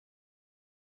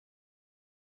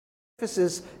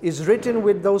Ephesus is written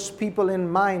with those people in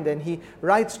mind, and he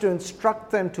writes to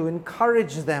instruct them, to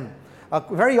encourage them.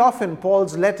 Very often,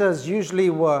 Paul's letters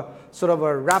usually were sort of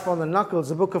a rap on the knuckles.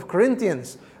 The book of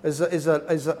Corinthians is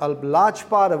a large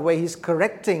part of where he's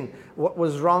correcting what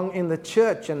was wrong in the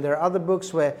church. And there are other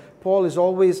books where Paul is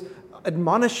always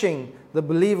admonishing the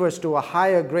believers to a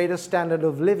higher, greater standard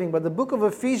of living. But the book of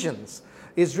Ephesians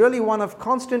is really one of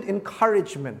constant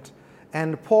encouragement.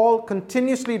 And Paul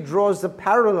continuously draws the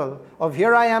parallel of,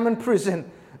 here I am in prison.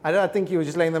 I think he was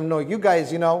just letting them know, you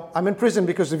guys, I'm in prison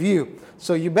because of you.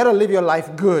 So you better live your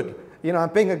life good. I'm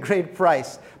paying a great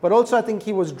price. But also I think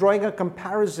he was drawing a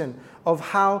comparison of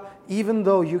how even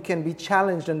though you can be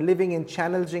challenged and living in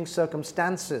challenging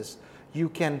circumstances, you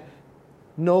can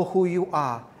know who you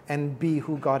are and be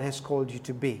who God has called you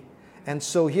to be. And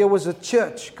so here was a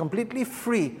church completely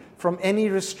free from any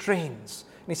restraints.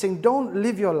 And he's saying, don't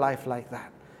live your life like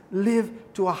that. Live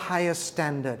to a higher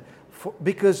standard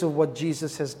because of what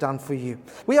Jesus has done for you.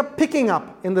 We are picking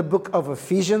up in the book of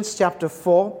Ephesians chapter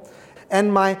 4.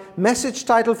 And my message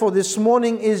title for this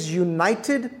morning is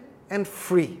United and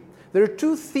Free. There are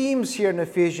two themes here in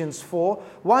Ephesians 4.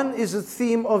 One is a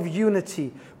theme of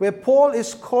unity, where Paul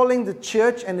is calling the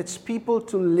church and its people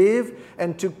to live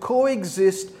and to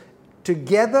coexist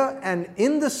together and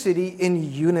in the city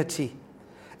in unity.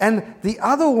 And the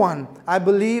other one, I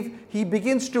believe, he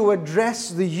begins to address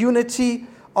the unity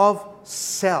of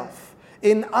self.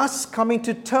 In us coming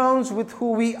to terms with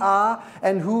who we are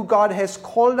and who God has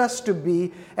called us to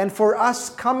be, and for us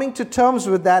coming to terms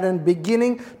with that and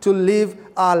beginning to live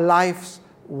our lives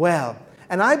well.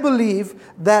 And I believe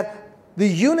that the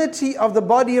unity of the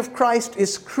body of Christ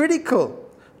is critical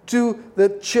to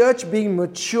the church being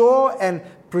mature and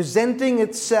presenting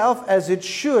itself as it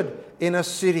should in a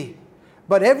city.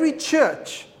 But every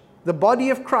church, the body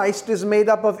of Christ, is made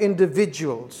up of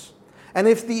individuals. And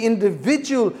if the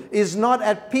individual is not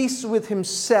at peace with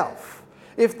himself,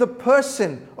 if the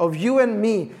person of you and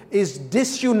me is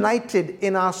disunited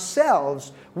in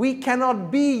ourselves, we cannot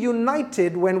be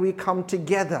united when we come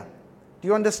together. Do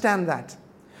you understand that?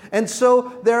 And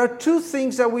so there are two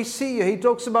things that we see here. He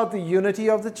talks about the unity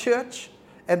of the church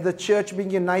and the church being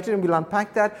united, and we'll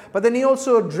unpack that. But then he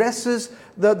also addresses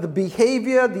the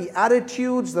behavior, the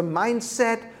attitudes, the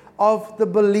mindset of the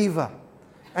believer.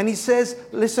 And he says,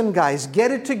 listen guys,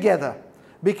 get it together.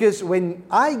 Because when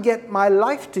I get my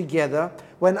life together,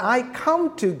 when I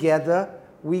come together,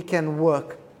 we can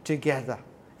work together.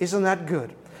 Isn't that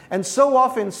good? And so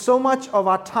often, so much of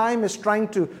our time is trying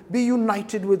to be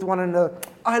united with one another.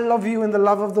 I love you in the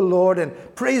love of the Lord, and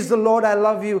praise the Lord, I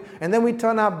love you. And then we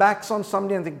turn our backs on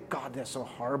somebody and think, God, they're so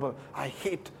horrible. I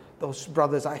hate those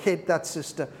brothers. I hate that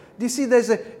sister. Do you see there's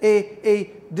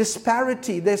a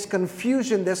disparity, there's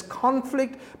confusion, there's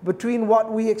conflict between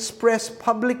what we express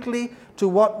publicly to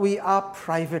what we are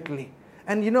privately.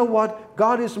 And you know what?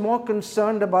 God is more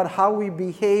concerned about how we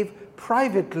behave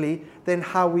privately than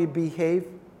how we behave.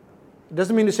 It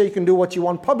doesn't mean to say you can do what you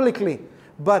want publicly.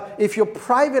 But if your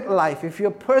private life, if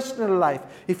your personal life,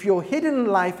 if your hidden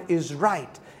life is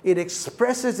right, it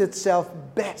expresses itself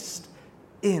best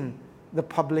in the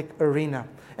public arena.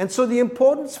 And so the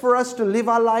importance for us to live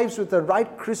our lives with the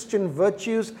right Christian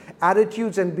virtues,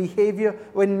 attitudes, and behavior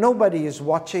when nobody is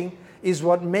watching is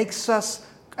what makes us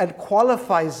and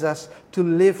qualifies us to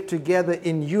live together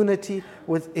in unity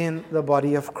within the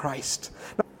body of Christ.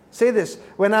 Now, say this,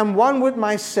 when I'm one with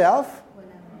myself,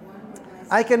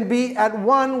 I can be at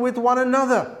one with one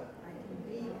another.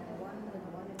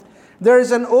 There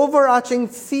is an overarching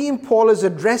theme Paul is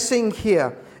addressing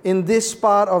here in this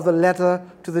part of the letter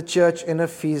to the church in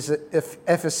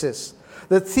Ephesus.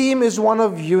 The theme is one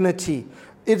of unity.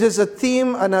 It is a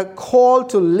theme and a call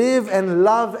to live and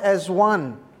love as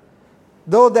one.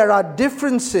 Though there are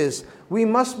differences, we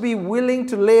must be willing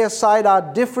to lay aside our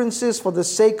differences for the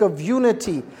sake of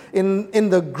unity in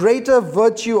the greater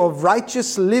virtue of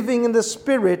righteous living in the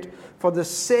Spirit for the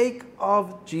sake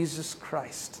of Jesus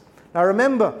Christ. Now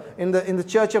remember, in the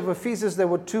church of Ephesus, there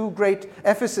were two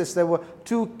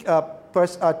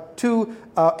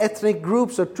ethnic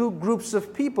groups or two groups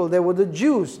of people. There were the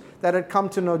Jews that had come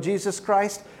to know Jesus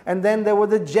Christ, and then there were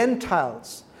the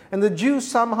Gentiles. And the Jews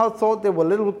somehow thought they were a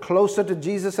little closer to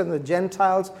Jesus than the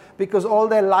Gentiles because all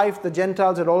their life the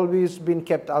Gentiles had always been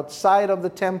kept outside of the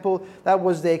temple. That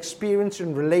was their experience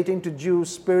in relating to Jews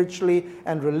spiritually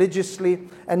and religiously.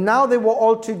 And now they were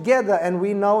all together, and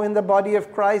we know in the body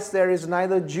of Christ there is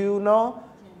neither Jew nor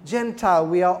Gentile.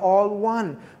 We are all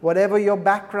one. Whatever your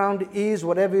background is,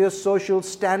 whatever your social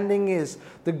standing is,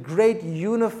 the great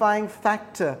unifying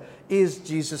factor is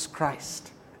Jesus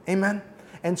Christ. Amen?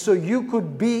 And so you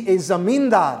could be a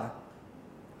zamindar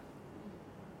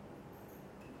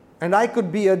And I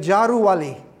could be a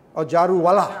Jaruwali or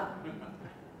Jaruwala.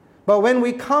 But when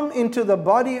we come into the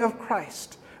body of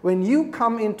Christ, when you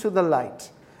come into the light,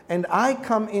 and I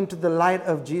come into the light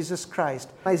of Jesus Christ,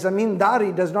 my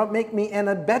zamindari does not make me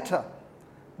any better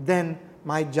than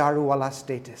my Jaruwala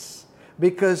status.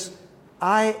 Because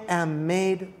I am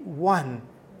made one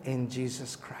in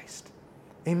Jesus Christ.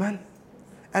 Amen?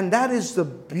 And that is the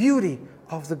beauty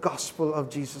of the gospel of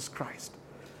Jesus Christ.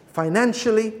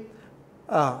 Financially,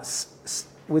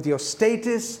 with your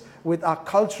status, with our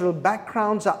cultural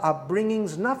backgrounds, our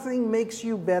upbringings, nothing makes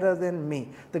you better than me.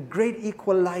 The great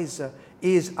equalizer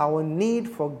is our need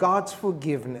for God's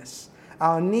forgiveness.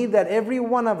 Our need that every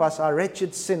one of us are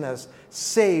wretched sinners,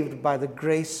 saved by the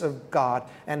grace of God.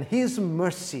 And His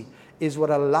mercy is what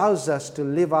allows us to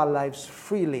live our lives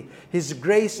freely. His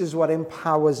grace is what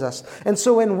empowers us. And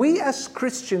so when we as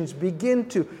Christians begin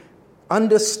to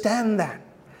understand that,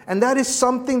 and that is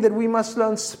something that we must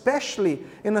learn, especially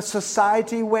in a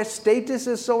society where status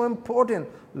is so important.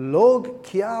 Log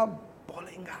kya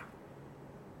bolenga.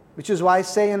 Which is why I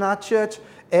say in our church,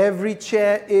 every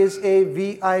chair is a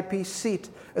VIP seat,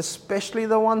 especially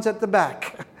the ones at the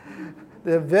back.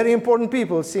 The very important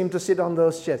people seem to sit on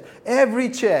those chairs. Every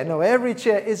chair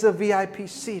is a VIP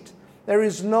seat. There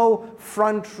is no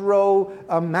front row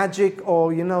magic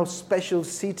or, special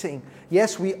seating.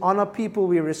 Yes, we honor people,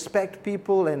 we respect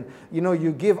people, and,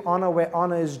 you give honor where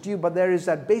honor is due, but there is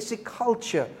that basic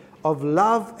culture of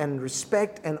love and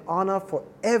respect and honor for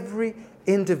every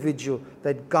individual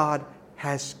that God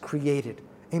has created.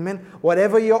 Amen.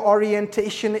 Whatever your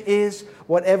orientation is,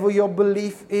 whatever your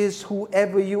belief is,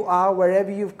 whoever you are, wherever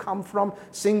you've come from,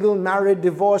 single, married,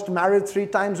 divorced, married 3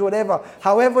 times, whatever.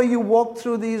 However you walk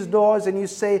through these doors and you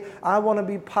say, I want to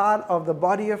be part of the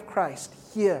body of Christ,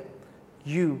 here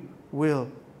you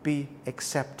will be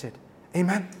accepted.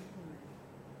 Amen.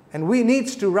 And we need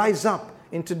to rise up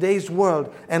in today's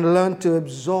world and learn to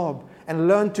absorb and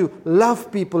learn to love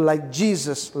people like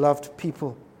Jesus loved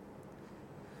people.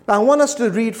 Now, I want us to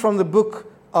read from the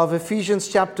book of Ephesians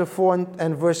chapter 4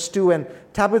 and verse 2. And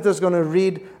Tabitha is going to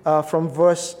read from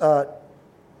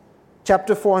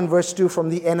chapter 4 and verse 2 from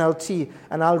the NLT.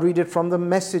 And I'll read it from the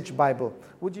Message Bible.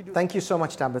 Would you do? Thank you so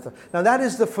much, Tabitha. Now, that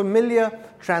is the familiar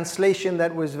translation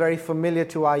that was very familiar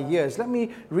to our ears. Let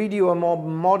me read you a more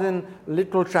modern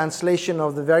literal translation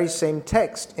of the very same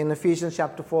text in Ephesians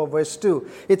chapter 4 verse 2.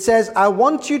 It says, I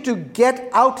want you to get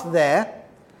out there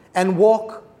and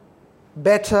walk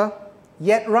better,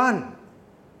 yet run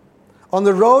on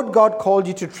the road God called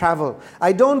you to travel.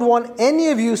 I don't want any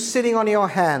of you sitting on your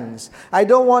hands. I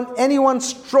don't want anyone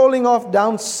strolling off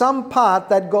down some path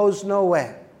that goes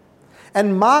nowhere.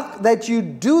 And mark that you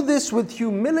do this with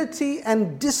humility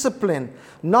and discipline,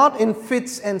 not in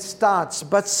fits and starts,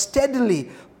 but steadily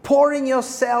pouring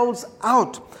yourselves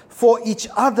out for each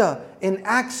other in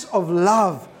acts of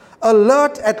love,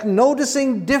 alert at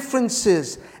noticing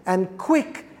differences and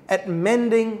quick at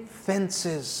mending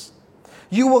fences.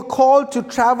 You were called to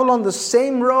travel on the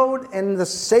same road and the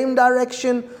same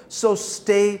direction, so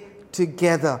stay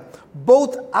together,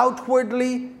 both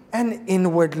outwardly and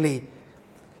inwardly.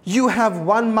 You have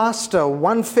one Master,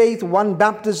 one faith, one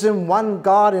baptism, one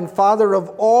God and Father of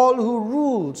all, who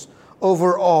rules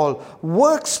over all,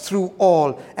 works through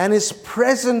all, and is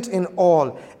present in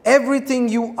all. Everything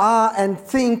you are and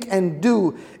think and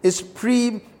do is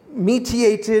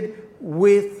premeditated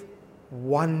with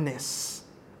oneness.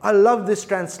 I love this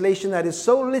translation that is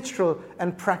so literal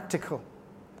and practical.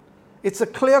 It's a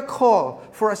clear call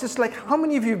for us. It's like, how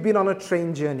many of you have been on a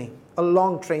train journey, a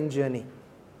long train journey,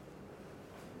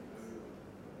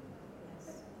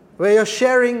 where you're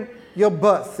sharing your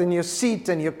berth and your seat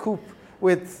and your coupe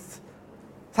with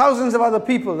thousands of other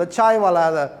people, the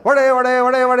chaiwala, the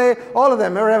all of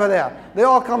them, wherever they are. They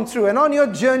all come through. And on your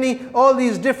journey, all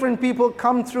these different people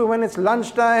come through. When it's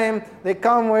lunchtime, they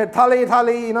come with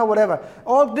thali, whatever.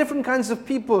 All different kinds of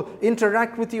people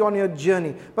interact with you on your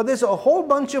journey. But there's a whole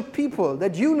bunch of people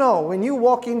that when you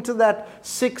walk into that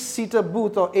 6-seater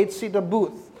booth or 8-seater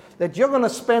booth, that you're going to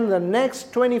spend the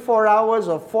next 24 hours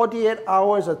or 48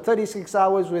 hours or 36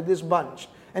 hours with this bunch.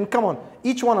 And come on,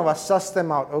 each one of us suss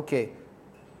them out. Okay.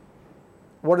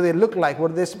 What do they look like?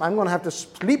 I'm going to have to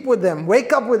sleep with them,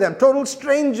 wake up with them, total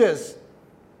strangers,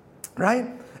 right?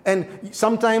 And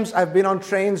sometimes I've been on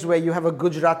trains where you have a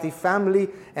Gujarati family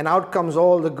and out comes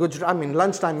all the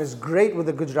lunchtime is great with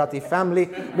the Gujarati family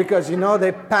because,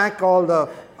 they pack all the,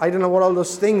 I don't know what all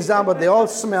those things are, but they all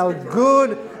smell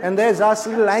good. And there's us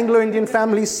little Anglo-Indian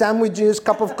family sandwiches,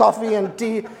 cup of coffee and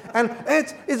tea. And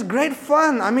it's great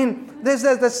fun.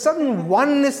 There's sudden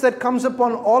oneness that comes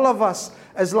upon all of us,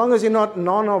 as long as you're not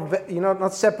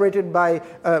not separated by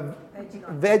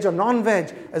veg or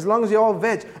non-veg, as long as you're all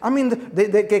veg. I mean,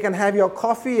 they can have your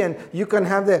coffee and you can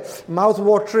have their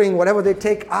mouth-watering, whatever they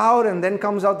take out, and then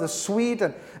comes out the sweet.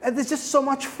 And it's just so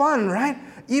much fun, right?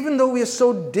 Even though we are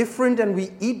so different and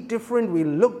we eat different, we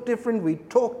look different, we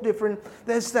talk different,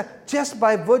 there's that just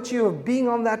by virtue of being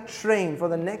on that train for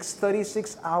the next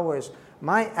 36 hours,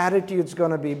 my attitude's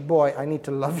going to be, boy, I need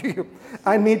to love you.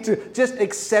 I need to just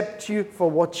accept you for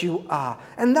what you are.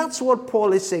 And that's what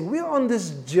Paul is saying. We're on this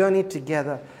journey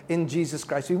together in Jesus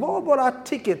Christ. We've all bought our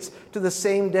tickets to the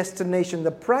same destination.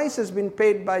 The price has been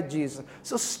paid by Jesus.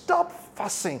 So stop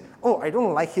fussing. Oh, I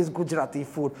don't like his Gujarati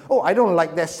food. Oh, I don't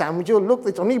like their sandwich. Oh, look,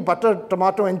 it's only butter,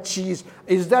 tomato, and cheese.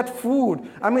 Is that food?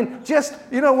 I mean, just,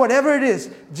 whatever it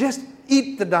is, just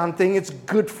eat the darn thing. It's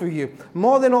good for you.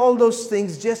 More than all those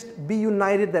things, just be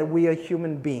united that we are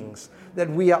human beings, that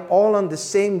we are all on the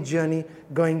same journey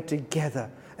going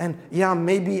together. And yeah,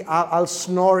 maybe I'll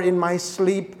snore in my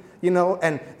sleep,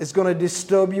 and it's going to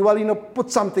disturb you. Well,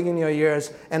 put something in your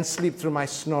ears and sleep through my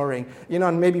snoring.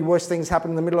 And maybe worse things happen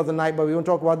in the middle of the night, but we won't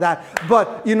talk about that.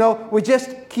 But, we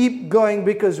just keep going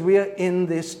because we are in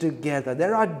this together.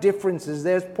 There are differences.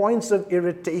 There's points of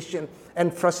irritation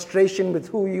and frustration with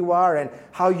who you are and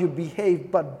how you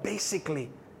behave. But basically,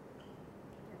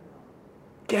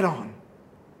 get on.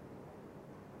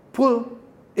 Pull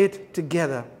it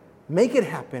together. Make it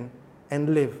happen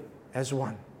and live as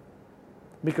one.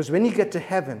 Because when you get to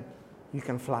heaven, you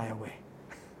can fly away.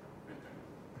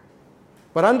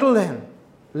 But until then,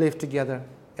 live together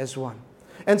as one.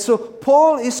 And so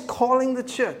Paul is calling the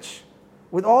church,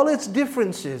 with all its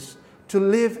differences, to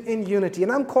live in unity.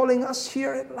 And I'm calling us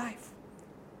here at Life.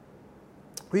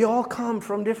 We all come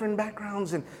from different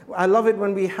backgrounds. And I love it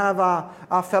when we have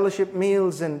our fellowship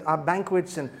meals and our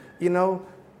banquets. And,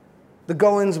 the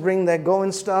Goans bring their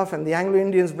Goan stuff, and the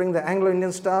Anglo-Indians bring their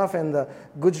Anglo-Indian stuff, and the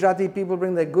Gujarati people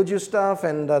bring their Guju stuff,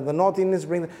 and the North Indians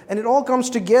bring and it all comes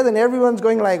together, and everyone's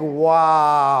going like,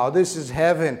 wow, this is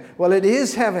heaven. Well, it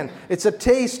is heaven. It's a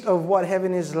taste of what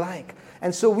heaven is like.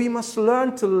 And so we must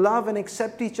learn to love and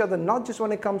accept each other, not just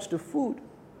when it comes to food,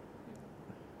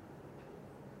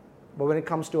 but when it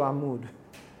comes to our mood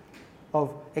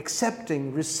of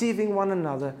accepting, receiving one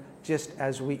another just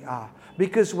as we are.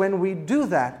 Because when we do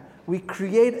that, we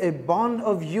create a bond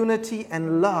of unity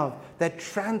and love that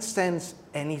transcends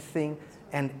anything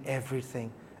and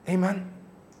everything. Amen?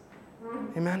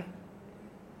 Amen?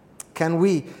 Can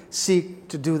we seek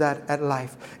to do that at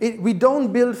Life? We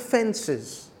don't build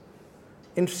fences.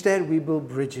 Instead, we build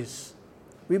bridges.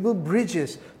 We build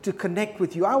bridges to connect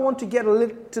with you. I want to get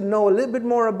to know a little bit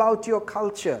more about your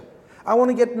culture. I want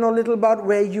to get to know a little about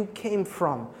where you came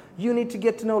from. You need to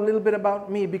get to know a little bit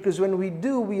about me, because when we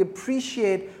do, we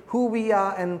appreciate who we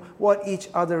are and what each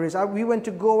other is. We went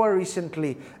to Goa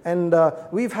recently, and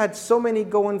we've had so many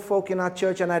Goan folk in our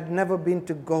church, and I'd never been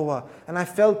to Goa. And I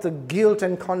felt the guilt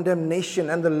and condemnation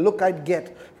and the look I'd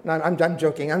get. No, I'm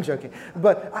joking.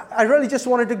 But I really just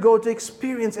wanted to go to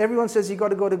experience. Everyone says you got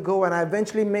to go to Goa, and I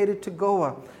eventually made it to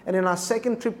Goa. And in our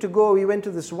second trip to Goa, we went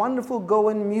to this wonderful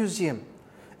Goan museum.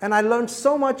 And I learned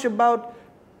so much about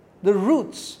the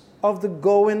roots of the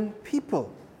Goan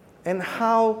people and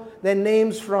how their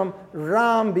names from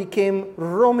Ram became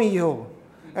Romeo,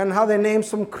 and how their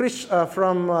names from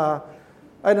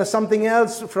something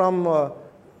else from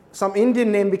some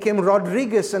Indian name became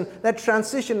Rodriguez, and that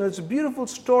transition. It's a beautiful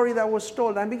story that was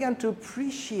told. I began to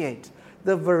appreciate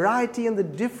the variety and the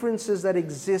differences that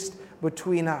exist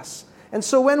between us. And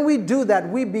so when we do that,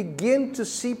 we begin to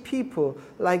see people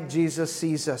like Jesus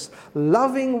sees us,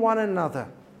 loving one another.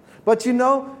 But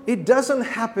it doesn't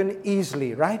happen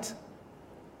easily, right?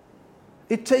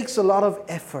 It takes a lot of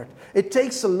effort. It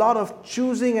takes a lot of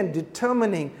choosing and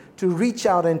determining to reach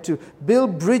out and to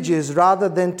build bridges rather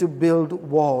than to build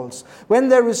walls. When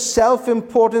there is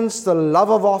self-importance, the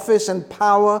love of office and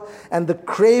power, and the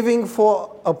craving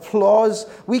for applause,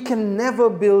 we can never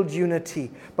build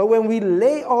unity. But when we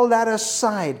lay all that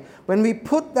aside, when we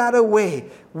put that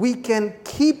away, we can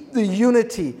keep the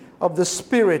unity of the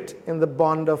Spirit in the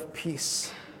bond of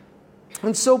peace.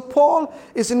 And so Paul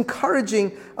is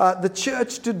encouraging the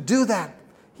church to do that.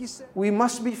 He said, we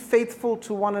must be faithful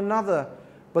to one another,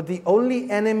 but the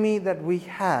only enemy that we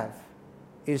have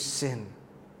is sin.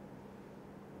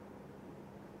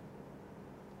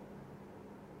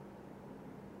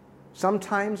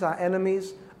 Sometimes our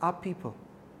enemies are people.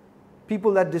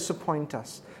 People that disappoint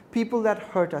us. People that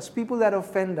hurt us. People that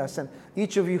offend us. And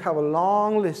each of you have a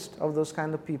long list of those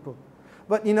kind of people.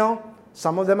 But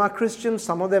Some of them are Christians,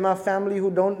 some of them are family who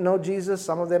don't know Jesus,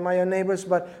 some of them are your neighbors,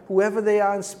 but whoever they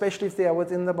are, and especially if they are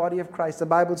within the body of Christ, the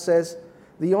Bible says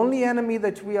the only enemy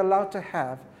that we are allowed to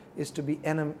have is to be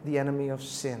the enemy of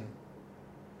sin.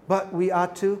 But we are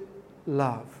to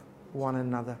love one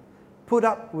another, put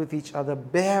up with each other,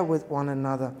 bear with one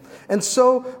another. And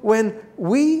so when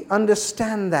we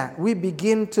understand that, we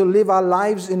begin to live our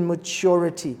lives in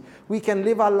maturity. We can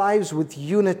live our lives with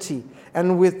unity,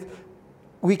 and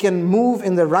we can move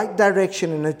in the right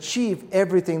direction and achieve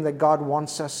everything that God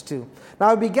wants us to. Now,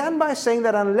 I began by saying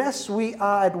that unless we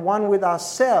are at one with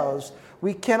ourselves,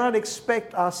 we cannot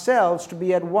expect ourselves to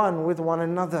be at one with one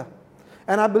another.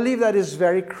 And I believe that is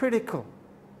very critical.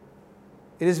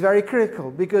 It is very critical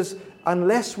because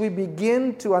unless we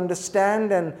begin to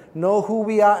understand and know who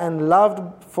we are and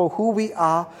loved for who we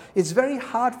are, it's very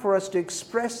hard for us to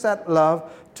express that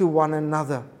love to one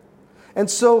another. And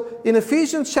so in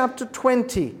Ephesians chapter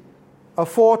 20,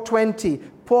 4:20,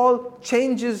 Paul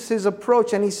changes his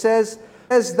approach and he says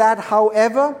that,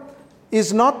 however,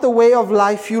 is not the way of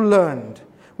life you learned.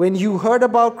 When you heard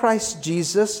about Christ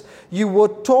Jesus, you were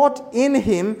taught in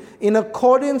Him in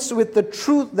accordance with the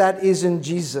truth that is in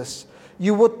Jesus.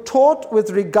 You were taught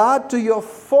with regard to your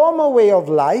former way of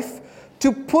life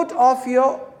to put off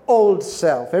your old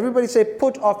self. Everybody say,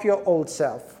 put off your old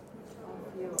self.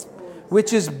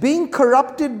 Which is being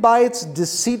corrupted by its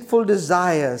deceitful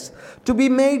desires, to be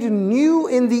made new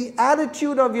in the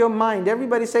attitude of your mind.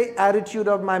 Everybody say, attitude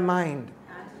of my mind.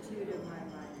 Attitude of my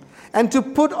mind. And to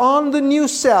put on the new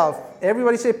self.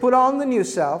 Everybody say, put on the new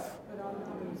self. Put on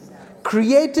the new self.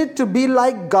 Created to be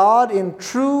like God in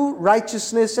true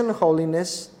righteousness and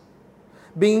holiness.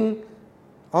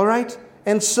 All right?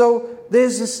 And so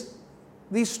there's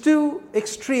these two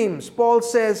extremes. Paul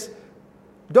says,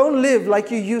 don't live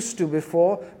like you used to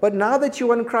before, but now that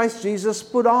you are in Christ Jesus,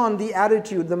 put on the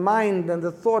attitude, the mind, and the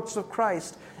thoughts of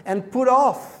Christ, and put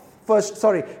off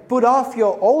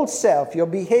your old self, your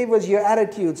behaviors, your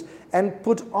attitudes, and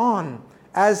put on,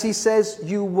 as he says,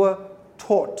 you were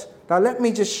taught. Now let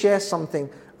me just share something,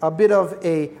 I'm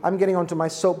getting onto my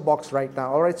soapbox right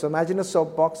now, all right? So imagine a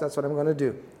soapbox, that's what I'm going to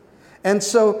do. And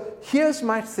so here's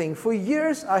my thing. For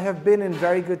years, I have been in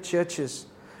very good churches.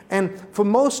 And for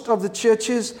most of the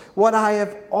churches, what I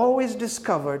have always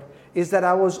discovered is that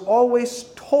I was always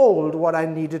told what I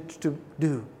needed to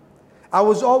do. I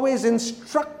was always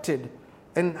instructed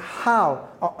in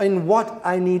what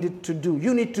I needed to do.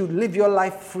 You need to live your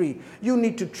life free. You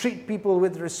need to treat people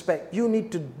with respect. You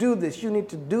need to do this. You need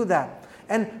to do that.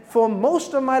 And for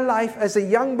most of my life as a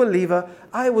young believer,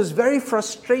 I was very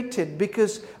frustrated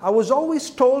because I was always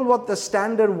told what the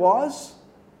standard was,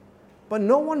 but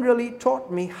no one really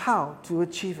taught me how to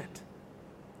achieve it.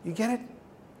 You get it?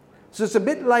 So it's a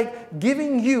bit like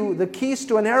giving you the keys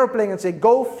to an aeroplane and say,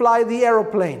 go fly the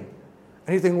aeroplane.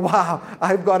 And you think, wow,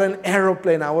 I've got an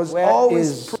aeroplane. Where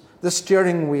is the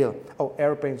steering wheel? Oh,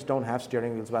 airplanes don't have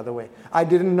steering wheels, by the way. I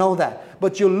didn't know that.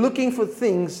 But you're looking for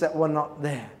things that were not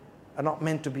there, are not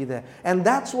meant to be there. And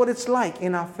that's what it's like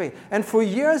in our faith. And for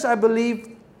years, I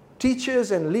believe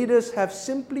teachers and leaders have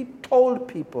simply told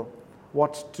people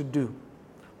what to do.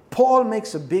 Paul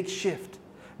makes a big shift.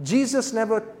 Jesus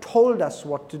never told us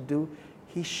what to do.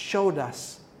 He showed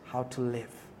us how to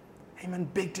live. Amen.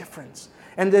 Big difference.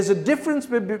 And there's a difference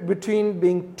between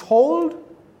being told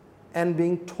and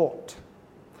being taught.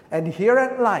 And here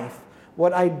at Life,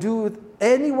 what I do with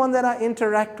anyone that I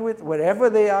interact with, wherever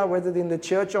they are, whether they're in the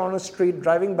church or on the street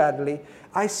driving badly,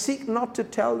 I seek not to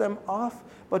tell them off,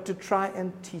 but to try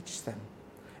and teach them.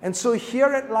 And so here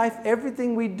at Life,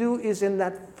 everything we do is in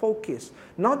that focus.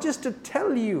 Not just to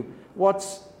tell you what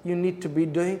you need to be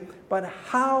doing, but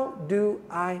how do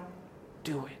I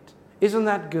do it? Isn't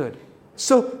that good?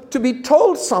 So to be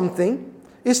told something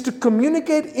is to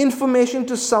communicate information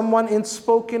to someone in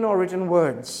spoken or written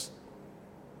words.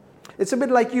 It's a bit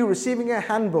like you receiving a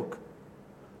handbook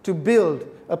to build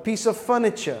a piece of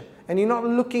furniture, and you're not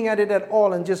looking at it at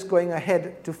all and just going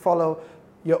ahead to follow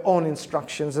your own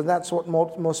instructions, and that's what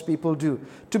most people do.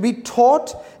 To be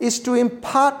taught is to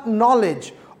impart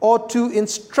knowledge or to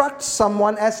instruct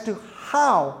someone as to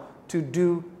how to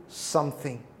do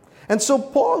something. And so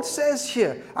Paul says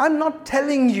here, I'm not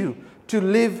telling you to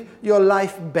live your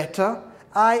life better.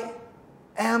 I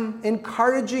am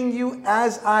encouraging you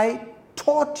as I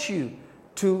taught you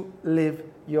to live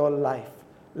your life.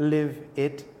 Live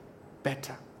it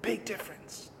better. Big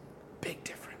difference. Big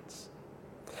difference.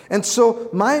 And so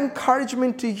my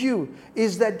encouragement to you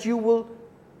is that you will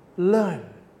learn.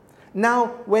 Now,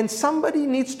 when somebody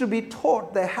needs to be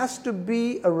taught, there has to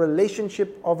be a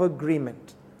relationship of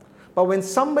agreement. But when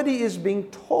somebody is being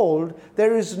told,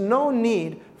 there is no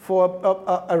need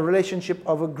for a relationship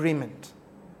of agreement.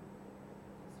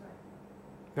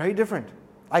 Very different.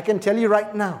 I can tell you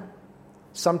right now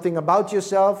something about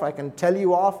yourself. I can tell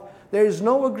you off. There is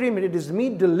no agreement. It is me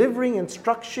delivering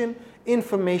instruction,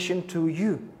 information to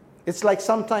you. It's like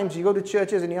sometimes you go to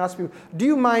churches and you ask people, do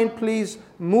you mind please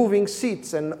moving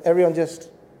seats? And everyone just...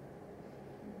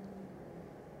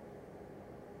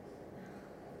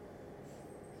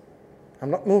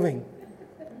 I'm not moving.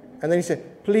 And then he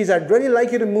said, please, I'd really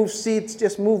like you to move seats.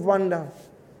 Just move one down.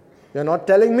 You're not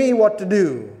telling me what to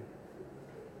do.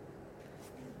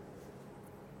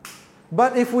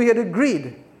 But if we had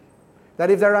agreed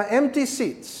that if there are empty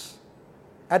seats,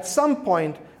 at some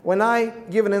point when I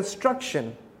give an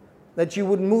instruction that you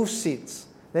would move seats,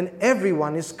 then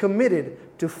everyone is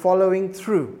committed to following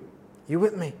through. You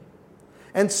with me?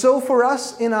 And so for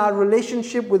us in our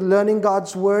relationship with learning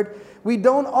God's Word, we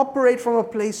don't operate from a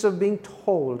place of being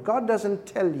told. God doesn't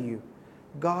tell you.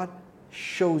 God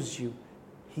shows you.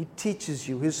 He teaches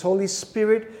you. His Holy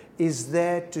Spirit is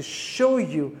there to show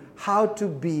you how to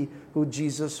be who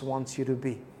Jesus wants you to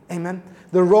be. Amen.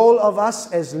 The role of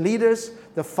us as leaders,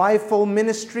 the fivefold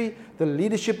ministry, the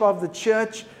leadership of the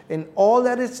church, and all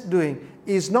that it's doing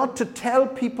is not to tell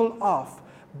people off,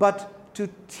 but to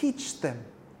teach them.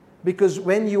 Because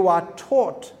when you are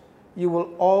taught, you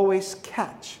will always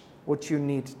catch what you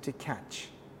need to catch.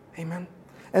 Amen.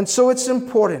 And so it's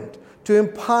important to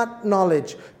impart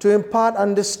knowledge, to impart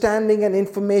understanding and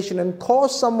information, and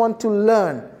cause someone to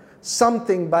learn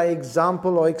something by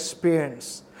example or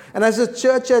experience. And as a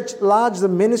church at large, the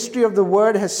ministry of the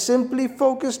Word has simply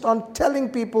focused on telling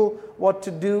people what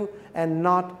to do and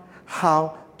not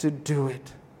how to do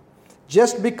it.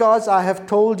 Just because I have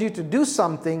told you to do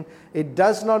something, it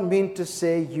does not mean to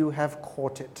say you have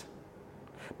caught it.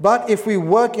 But if we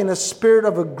work in a spirit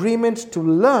of agreement to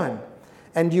learn,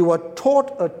 and you are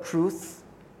taught a truth,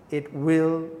 it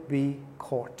will be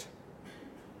caught.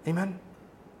 Amen.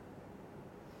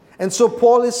 And so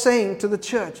Paul is saying to the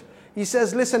church, he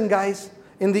says, listen guys,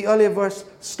 in the earlier verse,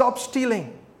 stop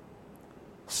stealing,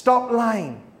 stop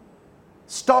lying,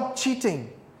 stop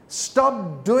cheating,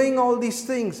 stop doing all these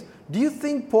things. Do you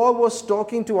think Paul was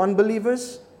talking to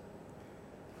unbelievers?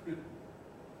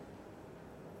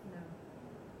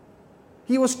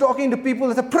 He was talking to people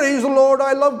that said, praise the Lord,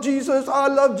 I love Jesus,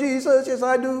 yes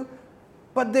I do.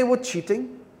 But they were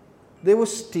cheating, they were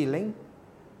stealing,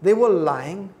 they were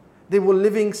lying, they were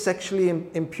living sexually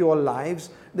impure lives,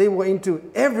 they were into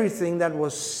everything that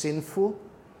was sinful.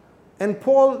 And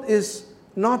Paul is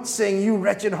not saying, you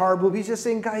wretched, horrible, he's just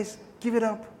saying, guys, give it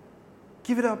up,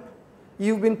 give it up.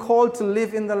 You've been called to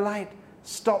live in the light.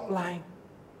 Stop lying,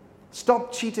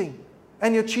 stop cheating,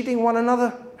 and you're cheating one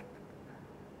another.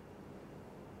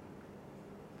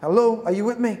 Hello, are you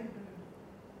with me?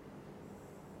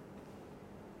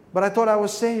 But I thought I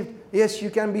was saved. Yes, you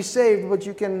can be saved, but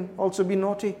you can also be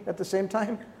naughty at the same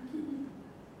time.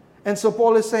 And so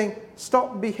Paul is saying,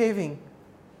 stop behaving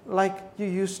like you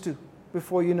used to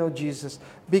before you know Jesus.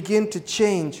 Begin to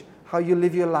change how you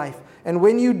live your life. And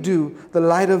when you do, the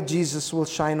light of Jesus will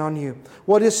shine on you.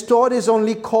 What is taught is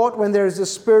only caught when there is a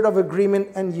spirit of agreement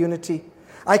and unity.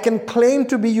 I can claim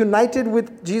to be united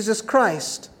with Jesus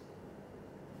Christ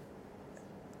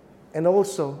and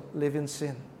also live in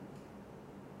sin.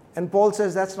 And Paul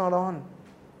says that's not on.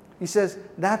 He says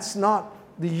that's not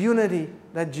the unity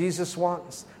that Jesus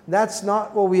wants. That's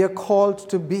not what we are called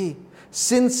to be.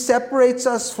 Sin separates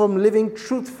us from living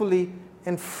truthfully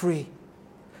and free.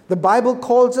 The Bible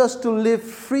calls us to live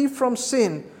free from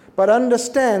sin, but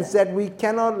understands that we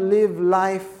cannot live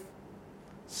life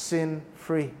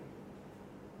sin-free.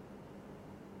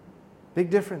 Big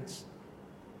difference.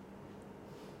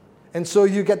 And so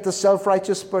you get the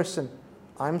self-righteous person.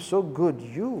 I'm so good.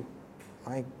 You,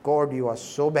 my God, you are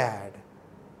so bad.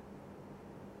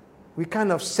 We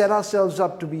kind of set ourselves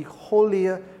up to be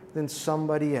holier than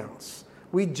somebody else.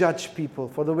 We judge people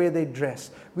for the way they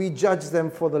dress. We judge them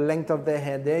for the length of their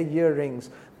hair, their earrings,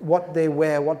 what they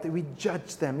wear, we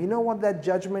judge them. You know what that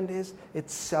judgment is?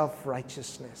 It's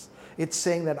self-righteousness. It's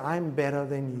saying that I'm better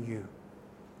than you.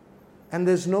 And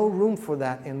there's no room for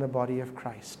that in the body of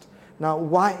Christ. Now,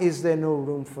 why is there no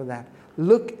room for that?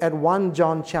 Look at 1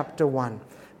 John chapter 1.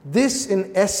 This,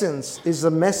 in essence, is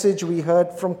the message we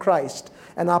heard from Christ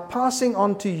and are passing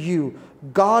on to you.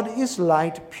 God is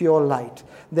light, pure light.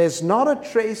 There's not a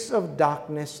trace of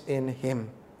darkness in Him.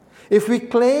 If we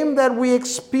claim that we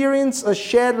experience a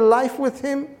shared life with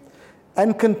Him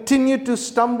and continue to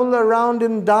stumble around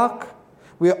in dark,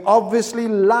 we are obviously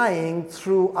lying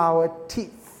through our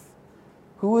teeth.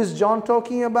 Who is John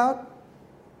talking about?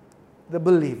 The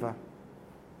believer.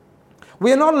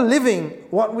 We are not living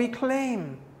what we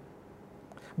claim.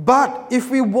 But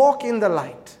if we walk in the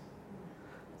light,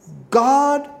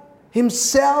 God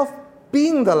Himself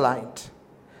being the light,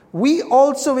 we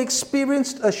also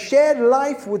experienced a shared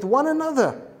life with one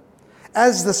another,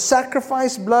 as the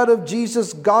sacrificed blood of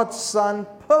Jesus, God's Son,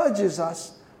 purges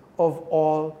us of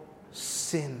all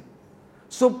sin.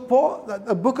 So Paul,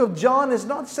 the book of John is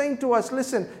not saying to us,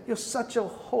 listen, you're such a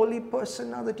holy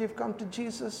person now that you've come to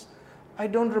Jesus. I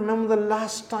don't remember the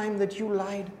last time that you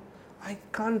lied. I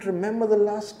can't remember the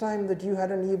last time that you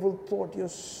had an evil thought. You're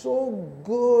so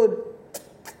good.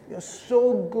 You're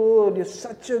so good. You're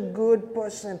such a good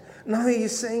person. Now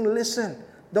he's saying, listen,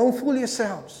 don't fool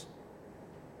yourselves.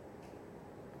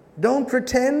 Don't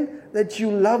pretend that you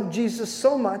love Jesus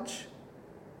so much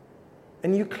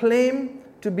and you claim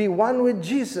to be one with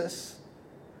Jesus,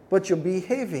 but you're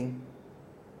behaving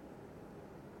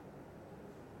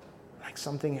like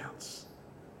something else.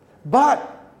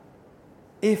 But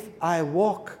if I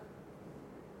walk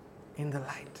in the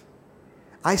light,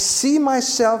 I see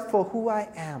myself for who I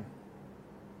am.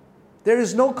 There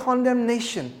is no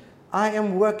condemnation. I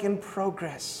am work in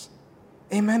progress.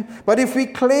 Amen. But if we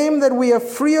claim that we are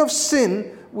free of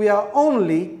sin, we are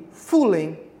only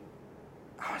fooling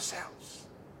ourselves.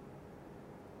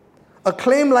 A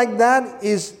claim like that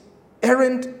is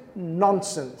errant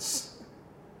nonsense.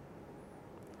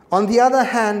 On the other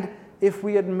hand, if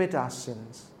we admit our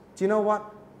sins, do you know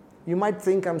what? You might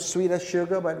think I'm sweet as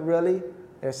sugar, but really,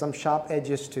 there's some sharp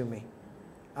edges to me.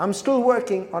 I'm still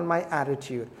working on my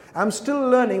attitude. I'm still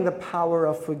learning the power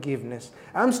of forgiveness.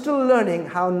 I'm still learning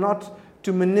how not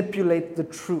to manipulate the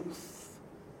truth.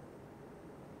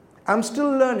 I'm still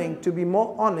learning to be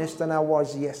more honest than I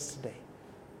was yesterday.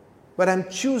 But I'm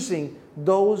choosing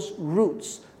those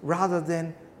roots rather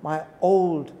than my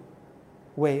old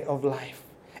way of life.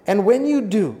 And when you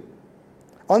do,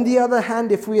 on the other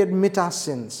hand, if we admit our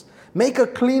sins, make a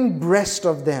clean breast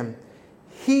of them,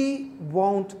 He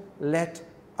won't let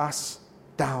us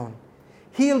down.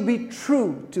 He'll be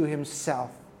true to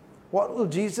Himself. What will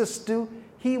Jesus do?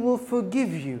 He will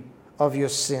forgive you of your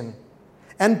sin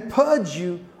and purge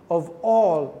you of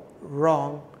all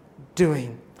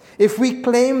wrongdoing. If we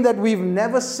claim that we've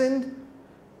never sinned,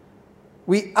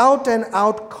 we out and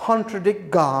out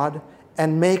contradict God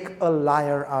and make a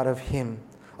liar out of Him.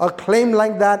 A claim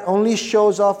like that only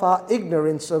shows off our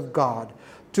ignorance of God.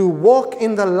 To walk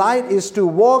in the light is to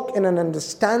walk in an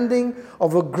understanding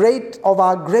of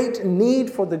our great need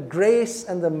for the grace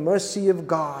and the mercy of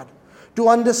God. To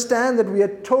understand that we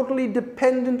are totally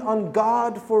dependent on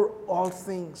God for all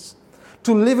things.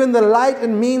 To live in the light, it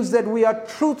means that we are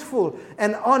truthful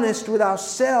and honest with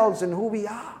ourselves and who we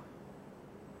are,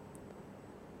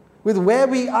 with where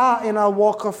we are in our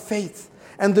walk of faith.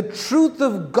 And the truth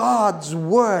of God's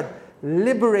Word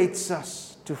liberates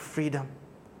us to freedom.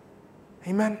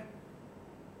 Amen.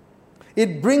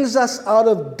 It brings us out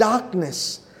of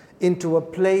darkness into a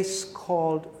place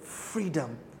called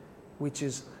freedom, which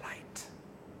is light.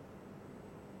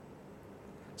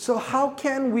 So how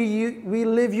can we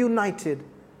live united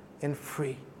and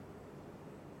free?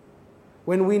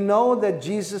 When we know that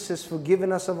Jesus has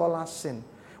forgiven us of all our sin.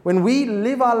 When we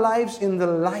live our lives in the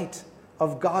light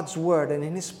of God's Word and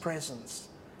in His presence.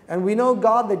 And we know,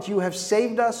 God, that You have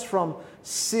saved us from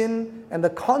sin and the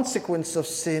consequence of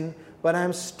sin, but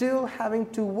I'm still having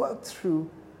to work through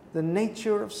the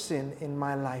nature of sin in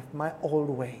my life, my old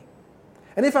way.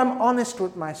 And if I'm honest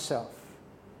with myself,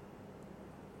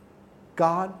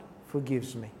 God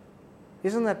forgives me.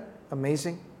 Isn't that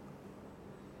amazing?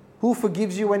 Who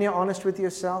forgives you when you're honest with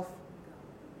yourself?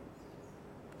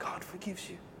 God forgives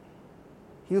you.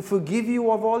 He'll forgive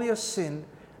you of all your sin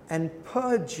and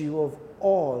purge you of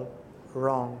all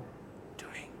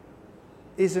wrongdoing.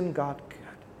 Isn't God good?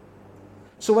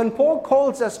 So when Paul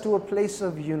calls us to a place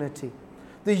of unity,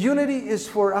 the unity is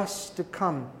for us to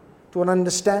come to an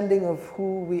understanding of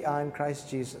who we are in Christ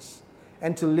Jesus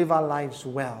and to live our lives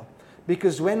well.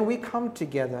 Because when we come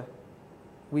together,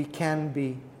 we can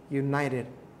be united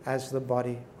as the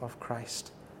body of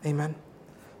Christ. Amen.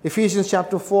 Ephesians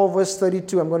chapter 4, verse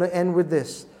 32. I'm going to end with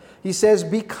this. He says,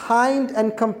 be kind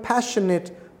and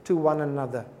compassionate to one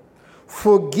another,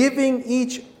 forgiving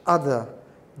each other,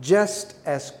 just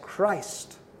as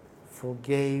Christ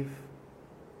forgave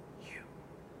you.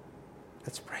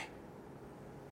 Let's pray.